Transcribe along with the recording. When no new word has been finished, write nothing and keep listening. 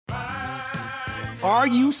Are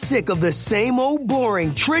you sick of the same old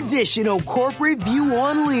boring, traditional corporate view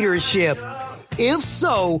on leadership? If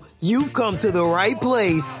so, you've come to the right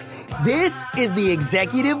place. This is the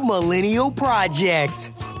Executive Millennial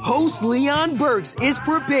Project. Host Leon Burks is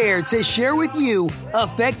prepared to share with you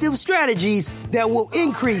effective strategies that will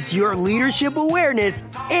increase your leadership awareness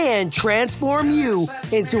and transform you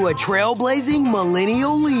into a trailblazing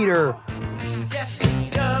millennial leader.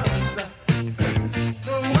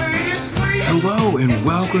 Hello and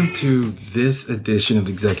welcome to this edition of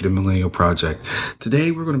the Executive Millennial Project.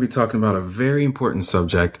 Today we're going to be talking about a very important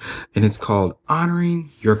subject, and it's called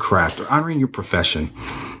honoring your craft or honoring your profession.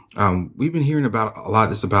 We've been hearing about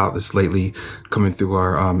this lately coming through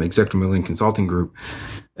our Executive Millennial Consulting Group,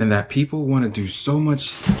 and that people want to do so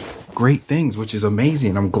much great things, which is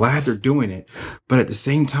amazing. I'm glad they're doing it, but at the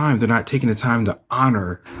same time, they're not taking the time to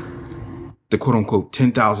honor the quote unquote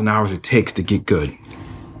 10,000 hours it takes to get good.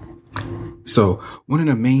 So one of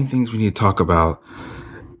the main things we need to talk about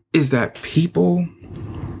is that people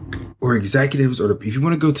or executives, or if you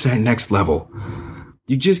want to go to that next level,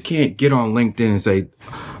 you just can't get on LinkedIn and say,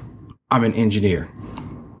 I'm an engineer.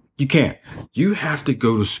 You can't. You have to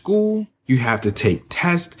go to school. You have to take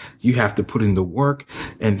tests. You have to put in the work.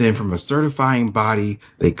 And then from a certifying body,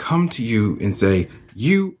 they come to you and say,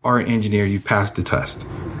 you are an engineer. You passed the test.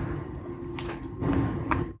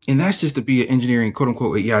 And that's just to be an engineering, quote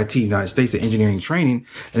unquote, EIT, United States of Engineering Training,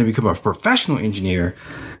 and then become a professional engineer.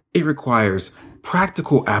 It requires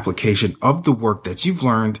practical application of the work that you've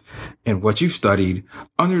learned and what you've studied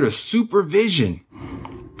under the supervision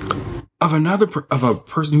of a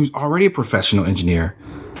person who's already a professional engineer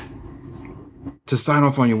to sign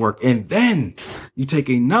off on your work. And then you take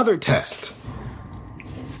another test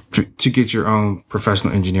to get your own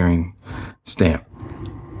professional engineering stamp.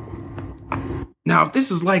 Now, if this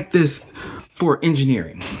is like this for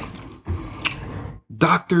engineering,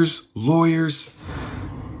 doctors, lawyers,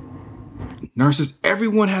 nurses,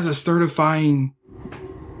 everyone has a certifying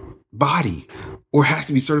body or has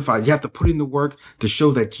to be certified. You have to put in the work to show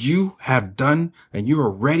that you have done and you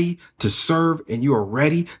are ready to serve and you are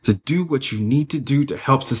ready to do what you need to do to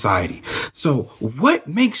help society. So what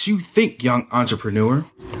makes you think, young entrepreneur,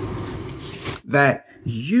 that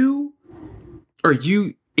you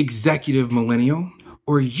executive millennial,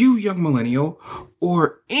 or you young millennial,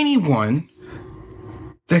 or anyone,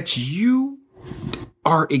 that you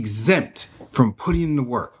are exempt from putting in the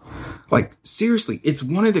work? Like, seriously, it's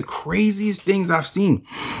one of the craziest things I've seen.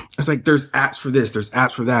 It's like, there's apps for this, there's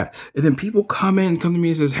apps for that. And then people come to me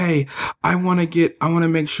and says, hey, I want to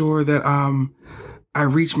make sure that, I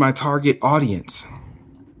reach my target audience.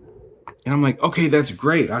 And I'm like, okay, that's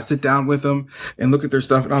great. I sit down with them and look at their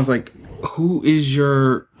stuff. And I was like, who's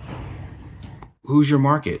your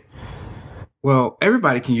market? Well,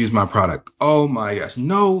 everybody can use my product. Oh my gosh.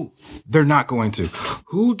 No, they're not going to.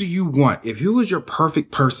 Who do you want? Who is your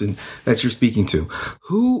perfect person that you're speaking to?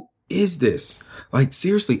 Who is this? Like,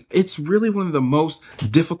 seriously, it's really one of the most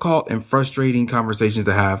difficult and frustrating conversations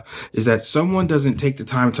to have, is that someone doesn't take the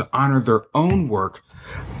time to honor their own work,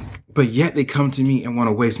 but yet they come to me and want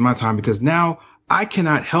to waste my time because now I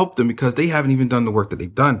cannot help them because they haven't even done the work that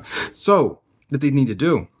they've done. So that they need to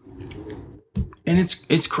do. And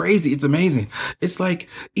it's crazy. It's amazing. It's like,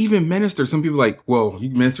 even ministers, some people like, well, you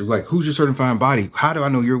minister, like, who's your certifying body? How do I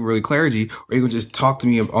know you're really clergy? Or you can just talk to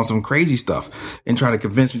me on some crazy stuff and try to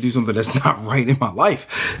convince me to do something that's not right in my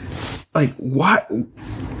life. Like, what?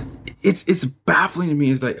 It's baffling to me.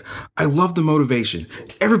 It's like, I love the motivation.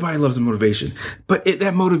 Everybody loves the motivation, but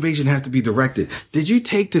that motivation has to be directed. Did you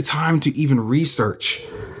take the time to even research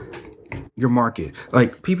your market?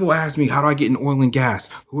 Like, people ask me, how do I get in oil and gas?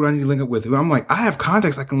 Who do I need to link up with? I'm like, I have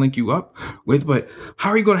contacts I can link you up with, but how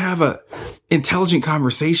are you going to have a intelligent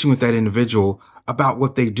conversation with that individual about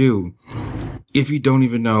what they do if you don't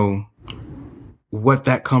even know what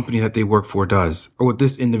that company that they work for does, or what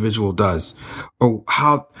this individual does, or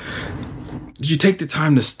how did you take the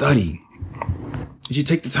time to study? Did you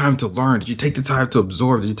take the time to learn? Did you take the time to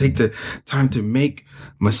absorb? Did you take the time to make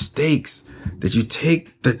mistakes? Did you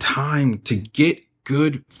take the time to get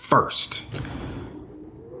good first?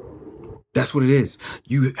 That's what it is.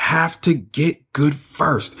 You have to get good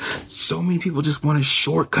first. So many people just want to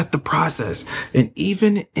shortcut the process. And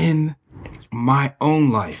even in my own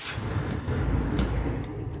life,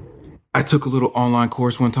 I took a little online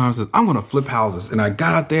course one time, said, I'm going to flip houses. And I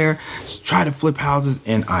got out there, tried to flip houses,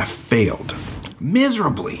 and I failed.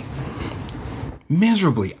 Miserably,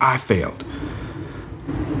 I failed.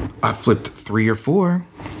 I flipped 3 or 4.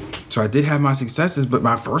 So I did have my successes, but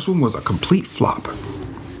my first one was a complete flop.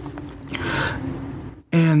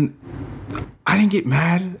 And I didn't get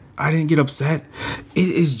mad. I didn't get upset. It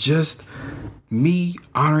is just me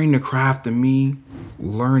honoring the craft and me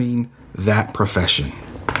learning that profession.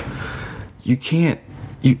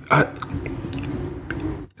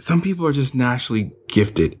 Some people are just naturally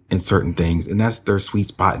gifted in certain things, and that's their sweet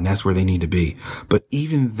spot, and that's where they need to be. But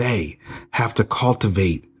even they have to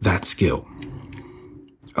cultivate that skill.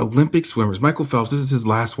 Olympic swimmers, Michael Phelps, this is his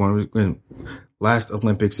last one. Last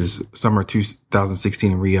Olympics is summer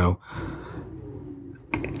 2016 in Rio.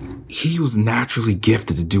 He was naturally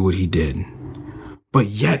gifted to do what he did. But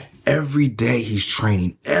yet, every day he's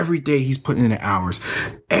training. Every day he's putting in the hours.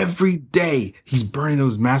 Every day he's burning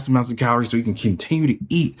those massive amounts of calories so he can continue to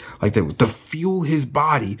eat like that to fuel his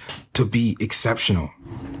body to be exceptional.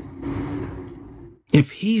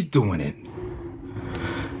 If he's doing it,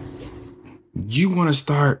 you want to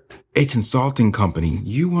start a consulting company.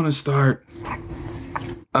 You want to start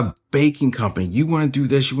a baking company. You want to do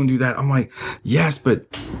this. You want to do that. I'm like, yes,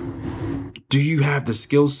 but do you have the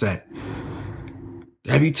skill set?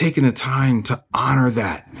 Have you taken the time to honor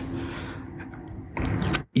that?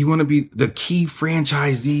 You want to be the key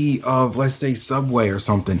franchisee of, let's say, Subway or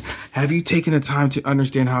something. Have you taken the time to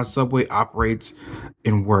understand how Subway operates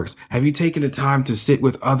and works? Have you taken the time to sit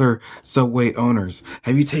with other Subway owners?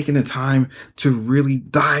 Have you taken the time to really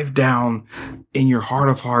dive down in your heart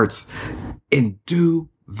of hearts and do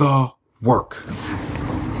the work?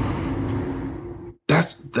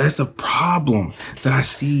 That's a problem that I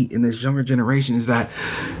see in this younger generation, is that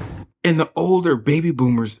in the older baby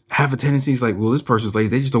boomers have a tendency, it's like, well, this person's lazy.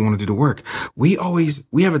 They just don't want to do the work. We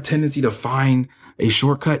have a tendency to find a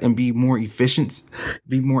shortcut and be more efficient.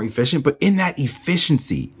 But in that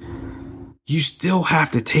efficiency, you still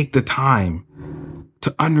have to take the time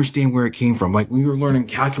to understand where it came from. Like when you were learning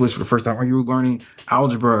calculus for the first time, or you were learning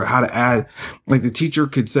algebra, or how to add, like the teacher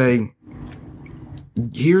could say,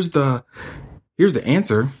 here's the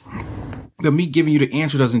answer. But me giving you the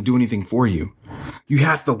answer doesn't do anything for you. You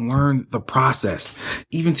have to learn the process.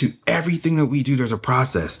 Even to everything that we do, there's a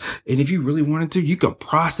process. And if you really wanted to, you could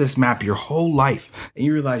process map your whole life. And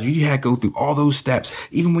you realize you had to go through all those steps.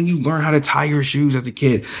 Even when you learn how to tie your shoes as a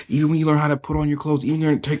kid, even when you learn how to put on your clothes, even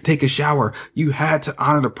when you take a shower, you had to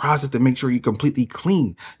honor the process to make sure you're completely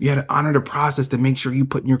clean. You had to honor the process to make sure you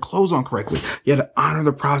putting your clothes on correctly. You had to honor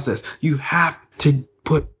the process. You have to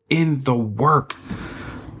put in the work.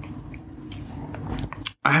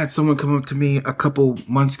 I had someone come up to me a couple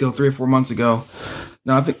months ago, 3 or 4 months ago.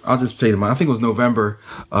 No, I think I'll just say them. I think it was November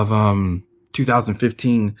of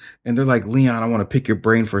 2015, and they're like, "Leon, I want to pick your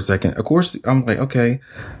brain for a second." Of course, I'm like, "Okay,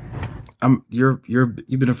 you've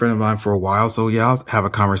been a friend of mine for a while, so yeah, I'll have a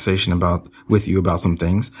conversation with you about some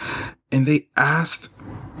things." And they asked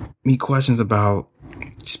me questions about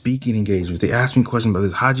speaking engagements. They asked me questions about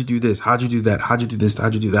this. How'd you do this? How'd you do that? How'd you do this?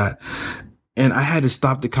 How'd you do that? And I had to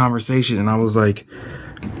stop the conversation, and I was like,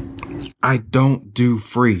 I don't do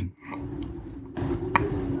free.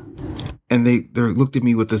 And they looked at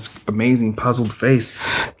me with this amazing puzzled face.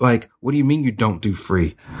 Like, what do you mean you don't do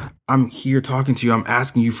free? I'm here talking to you. I'm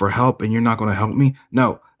asking you for help, and you're not going to help me?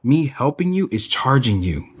 No, me helping you is charging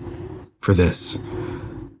you for this.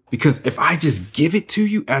 Because if I just give it to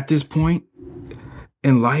you at this point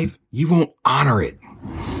in life, you won't honor it.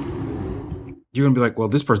 You're going to be like, well,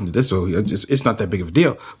 this person did this, so it's not that big of a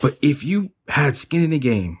deal. But if you had skin in the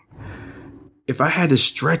game, if I had to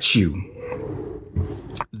stretch you,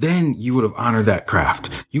 then you would have honored that craft.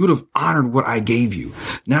 You would have honored what I gave you.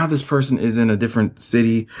 Now this person is in a different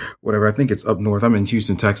city, whatever. I think it's up north. I'm in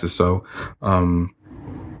Houston, Texas. So, and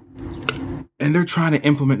they're trying to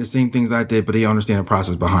implement the same things I did, but they understand the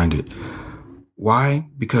process behind it. Why?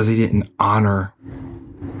 Because they didn't honor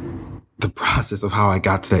the process of how I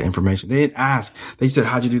got to that information. They didn't ask. They said,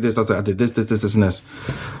 how'd you do this? I said, I did this, and this.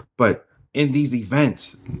 But in these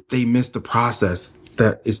events, they missed the process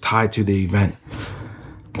that is tied to the event.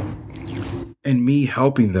 And me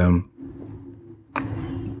helping them,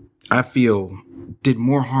 I feel, did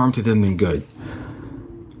more harm to them than good.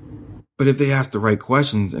 But if they asked the right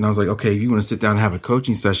questions, and I was like, okay, if you want to sit down and have a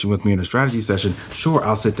coaching session with me in a strategy session, sure,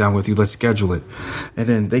 I'll sit down with you. Let's schedule it. And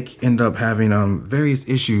then they end up having various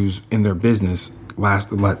issues in their business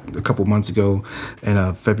a couple months ago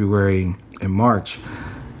in February and March.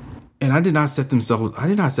 And I did not set them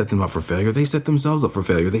up for failure. They set themselves up for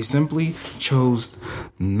failure. They simply chose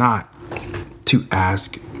not to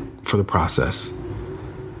ask for the process.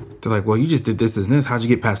 They're like, well, you just did this and this. How'd you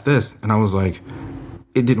get past this? And I was like,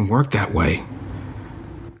 it didn't work that way.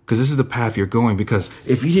 Because this is the path you're going. Because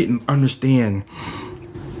if you didn't understand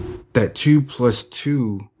that 2 +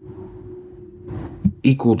 2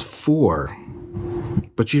 = 4,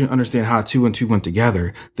 but you didn't understand how 2 and 2 went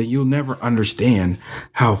together, then you'll never understand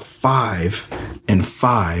how 5 and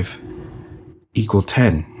 5 equal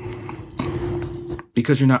 10.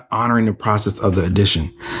 Because you're not honoring the process of the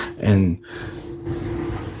addition. And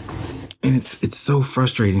it's so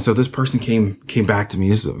frustrating. So this person came back to me.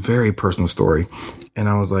 This is a very personal story. And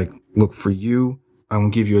I was like, look, for you, I'm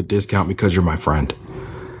going to give you a discount because you're my friend.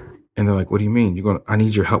 And they're like, what do you mean? I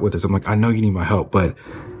need your help with this. I'm like, I know you need my help, but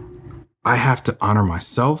I have to honor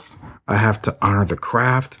myself. I have to honor the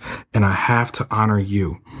craft, and I have to honor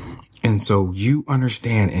you. And so you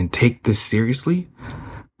understand and take this seriously.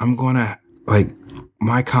 I'm going to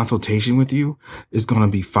my consultation with you is going to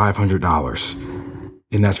be $500,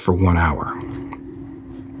 and that's for 1 hour.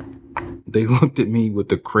 They looked at me with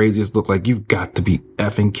the craziest look, like, you've got to be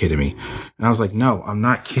effing kidding me. And I was like, no, I'm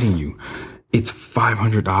not kidding you. It's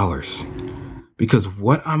 $500 because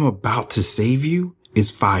what I'm about to save you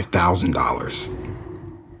is $5,000.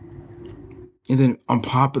 And then on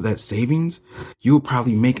top of that savings, you'll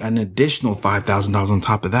probably make an additional $5,000 on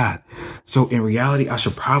top of that. So in reality, I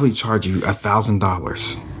should probably charge you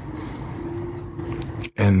 $1,000.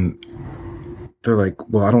 And they're like,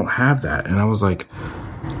 well, I don't have that. And I was like,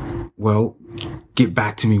 well, get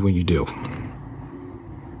back to me when you do.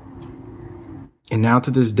 And now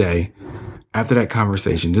to this day, after that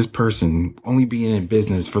conversation, this person, only being in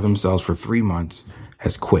business for themselves for 3 months,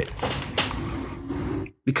 has quit.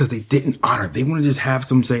 Because they didn't honor. They want to just have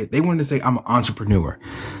they wanted to say, I'm an entrepreneur.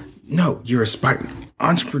 No, you're aspiring.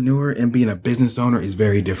 Entrepreneur and being a business owner is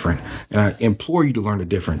very different. And I implore you to learn the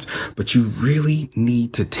difference. But you really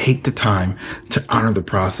need to take the time to honor the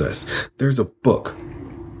process. There's a book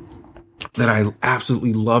that I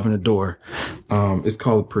absolutely love and adore. It's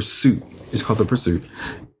called Pursuit. It's called The Pursuit.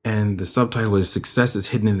 And the subtitle is Success is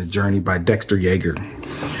Hidden in the Journey by Dexter Yeager.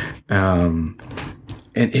 And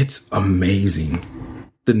it's amazing,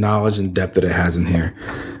 the knowledge and depth that it has in here.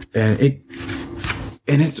 And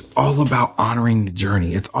it's all about honoring the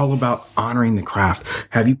journey. It's all about honoring the craft.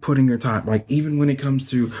 Have you put in your time? Like, even when it comes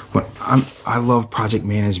to I love project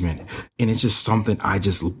management, and it's just something I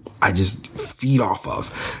just feed off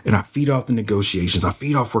of. And I feed off the negotiations. I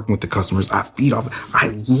feed off working with the customers. I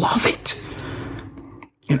love it.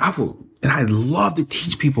 And I love to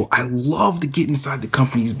teach people. I love to get inside the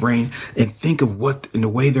company's brain and think of the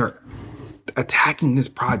way they're attacking this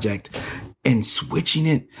project and switching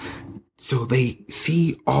it so they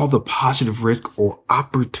see all the positive risk or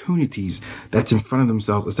opportunities that's in front of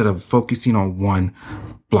themselves instead of focusing on one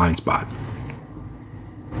blind spot.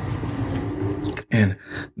 And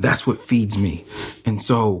that's what feeds me. And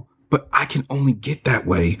so, but I can only get that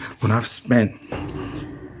way when I've spent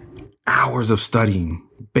hours of studying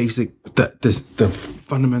the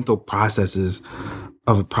fundamental processes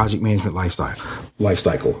of a project management life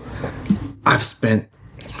cycle. I've spent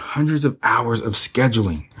hundreds of hours of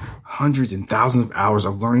scheduling, hundreds and thousands of hours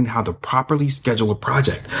of learning how to properly schedule a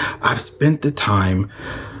project. I've spent the time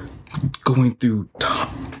going through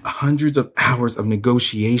hundreds of hours of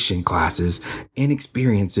negotiation classes and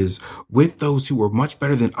experiences with those who were much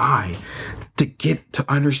better than I to get to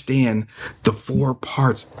understand the 4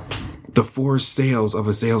 parts, the 4 sales of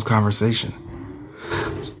a sales conversation.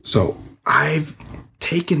 So I've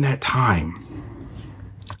taken that time.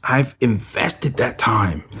 I've invested that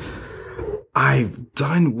time. I've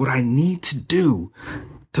done what I need to do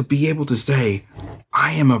to be able to say,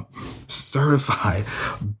 I am a certified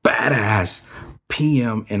badass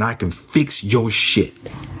PM and I can fix your shit.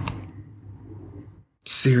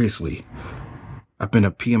 Seriously. I've been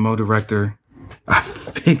a PMO director. I've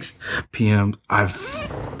fixed PMs.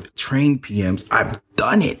 I've trained PMs. I've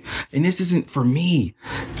done it. And this isn't for me.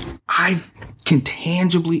 I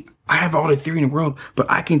have all the theory in the world, but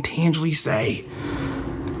I can tangibly say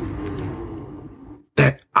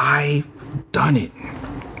that I've done it.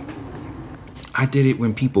 I did it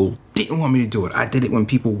when people didn't want me to do it. I did it when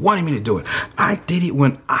people wanted me to do it. I did it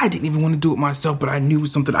when I didn't even want to do it myself, but I knew it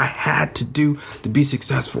was something I had to do to be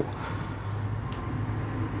successful.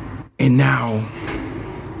 And now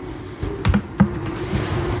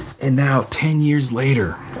 10 years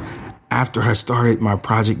later, after I started my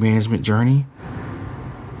project management journey,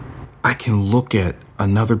 I can look at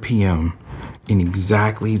another PM and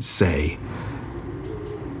exactly say,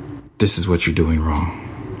 this is what you're doing wrong.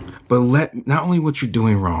 But not only what you're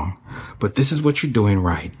doing wrong, but this is what you're doing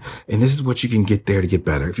right. And this is what you can get there to get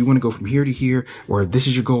better. If you want to go from here to here, or if this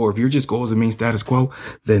is your goal, or if your just goal is to remain status quo,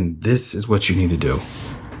 then this is what you need to do.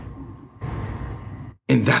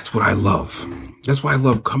 And that's what I love. That's why I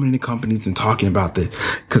love coming into companies and talking about that.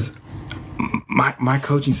 Because my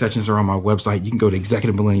coaching sessions are on my website. You can go to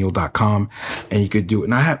executivemillennial.com and you could do it.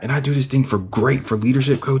 And I do this thing for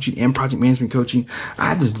leadership coaching and project management coaching. I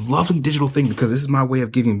have this lovely digital thing because this is my way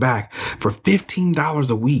of giving back for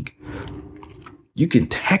 $15 a week. You can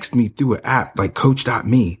text me through an app like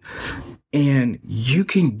coach.me and you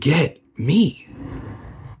can get me.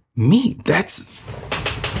 That's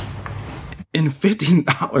in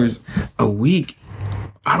 $15 a week.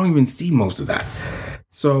 I don't even see most of that.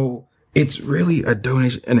 So it's really a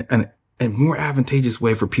donation and a more advantageous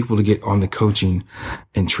way for people to get on the coaching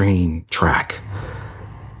and training track.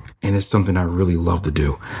 And it's something I really love to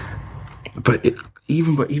do. But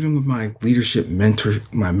even with my leadership my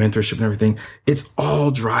mentorship and everything, it's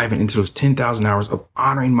all driving into those 10,000 hours of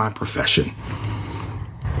honoring my profession.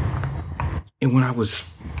 And when I was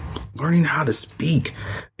learning how to speak,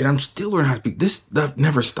 and I'm still learning how to speak, this stuff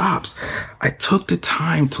never stops. I took the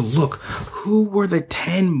time to look who were the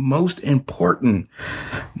 10 most important,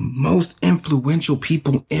 most influential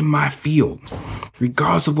people in my field,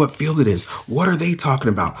 regardless of what field it is. What are they talking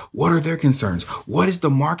about? What are their concerns? What is the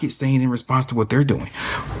market saying in response to what they're doing?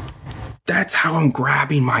 That's how I'm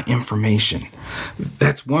grabbing my information.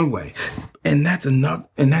 That's one way. And that's enough.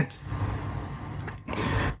 And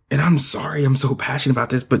I'm sorry I'm so passionate about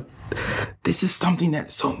this, but this is something that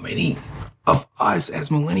so many of us as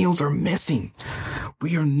millennials are missing.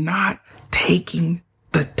 We are not taking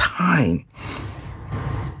the time.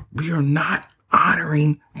 We are not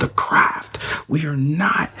honoring the craft. We are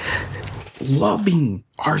not loving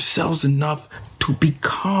ourselves enough to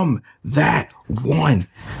become that one.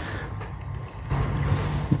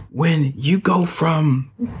 When you go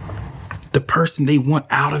from the person they want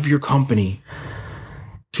out of your company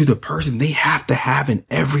to the person they have to have in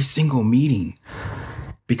every single meeting,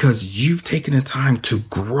 because you've taken the time to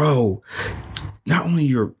grow not only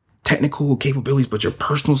your technical capabilities, but your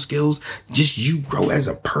personal skills. Just you grow as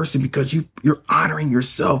a person because you're honoring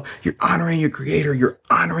yourself. You're honoring your creator. You're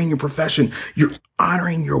honoring your profession. You're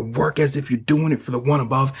honoring your work as if you're doing it for the one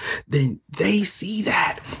above. Then they see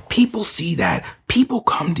that. People see that. People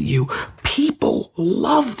come to you. People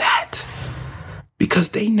love that.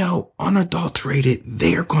 Because they know unadulterated,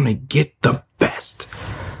 they're going to get the best.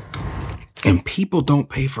 And people don't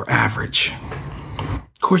pay for average.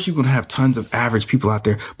 Of course, you're going to have tons of average people out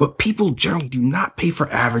there, but people generally do not pay for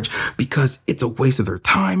average because it's a waste of their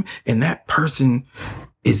time. And that person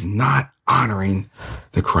is not honoring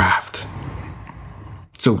the craft.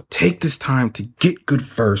 So take this time to get good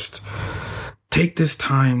first. Take this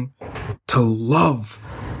time to love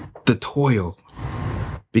the toil,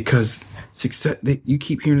 because success, you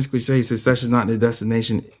keep hearing this cliche, success is not in the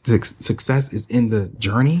destination. Success is in the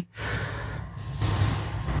journey.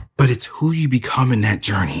 But it's who you become in that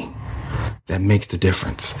journey that makes the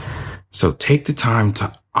difference. So take the time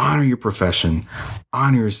to honor your profession,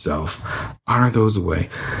 honor yourself, honor those away,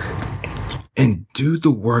 and do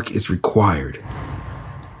the work is required.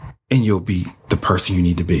 And you'll be the person you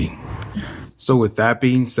need to be. So with that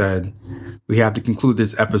being said, we have to conclude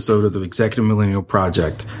this episode of the Executive Millennial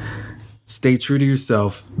Project. Stay true to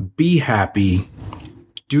yourself, be happy,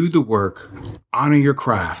 do the work, honor your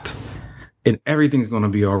craft, and everything's going to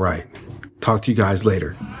be all right. Talk to you guys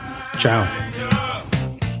later. Ciao.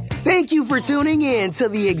 Thank you for tuning in to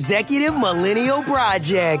the Executive Millennial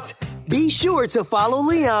Project. Be sure to follow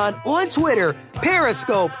Leon on Twitter,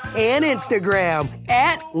 Periscope, and Instagram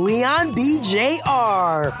at LeonBJR.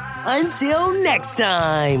 Until next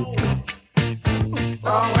time.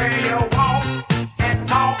 The way you walk and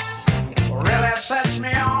talk really sets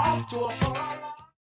me